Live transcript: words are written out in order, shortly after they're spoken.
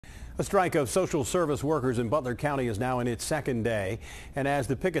A strike of social service workers in Butler County is now in its second day, and as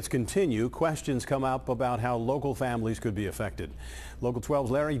the pickets continue, questions come up about how local families could be affected. Local 12's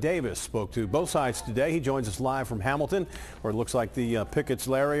Larry Davis spoke to both sides today. He joins us live from Hamilton, where it looks like the pickets,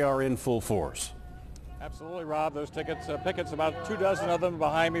 Larry, are in full force. Absolutely, Rob. Those pickets, about 24 of them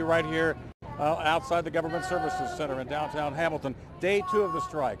behind me right here outside the Government Services Center in downtown Hamilton. Day 2 of the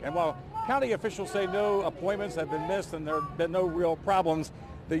strike. And while county officials say no appointments have been missed and there have been no real problems,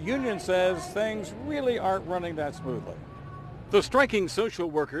 the union says things really aren't running that smoothly. The striking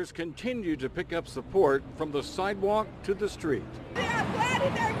social workers continue to pick up support from the sidewalk to the street. I'm glad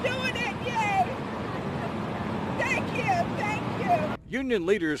that they're doing it. Yay! Thank you. Thank you. Union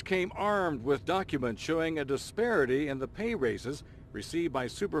leaders came armed with documents showing a disparity in the pay raises received by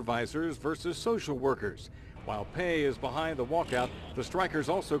supervisors versus social workers. While pay is behind the walkout, the strikers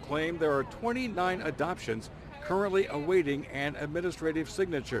also claim there are 29 adoptions currently awaiting an administrative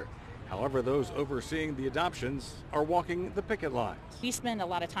signature. However, those overseeing the adoptions are walking the picket lines. We spend a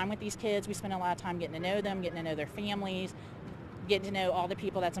lot of time with these kids. We spend a lot of time getting to know them, getting to know their families, getting to know all the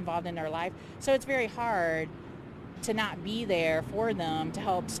people that's involved in their life. So it's very hard to not be there for them to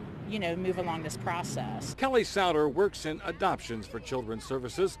help, move along this process. Kelly Sowder works in adoptions for Children's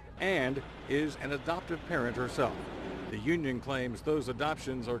Services and is an adoptive parent herself. The union claims those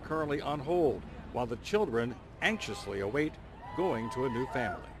adoptions are currently on hold, while the children anxiously await going to a new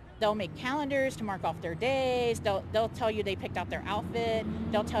family. They'll make calendars to mark off their days. They'll tell you they picked out their outfit.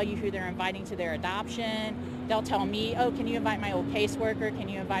 They'll tell you who they're inviting to their adoption. They'll tell me, oh, can you invite my old caseworker? Can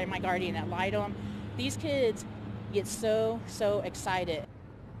you invite my guardian ad litem? These kids get so excited.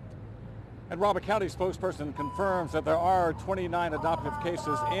 And Butler County spokesperson confirms that there are 29 adoptive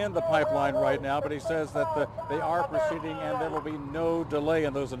cases in the pipeline right now, but he says that they are proceeding and there will be no delay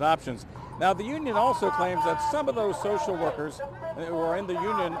in those adoptions. Now, the union also claims that some of those social workers who are in the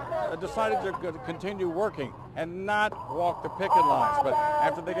union decided to continue working and not walk the picket lines. But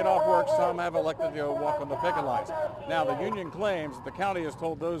after they get off work, some have elected to walk on the picket lines. Now, the union claims that the county has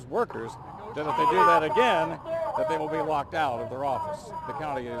told those workers that if they do that again, that they will be locked out of their office. The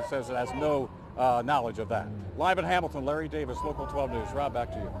county says it has no knowledge of that. Live in Hamilton, Larry Davis, Local 12 News. Rob,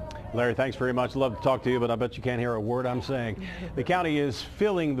 back to you. Larry, thanks very much. Love to talk to you, but I bet you can't hear a word I'm saying. The county is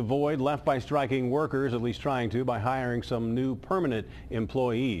filling the void left by striking workers, at least trying to, by hiring some new permanent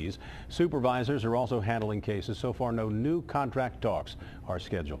employees. Supervisors are also handling cases. So far, no new contract talks are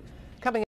scheduled. Coming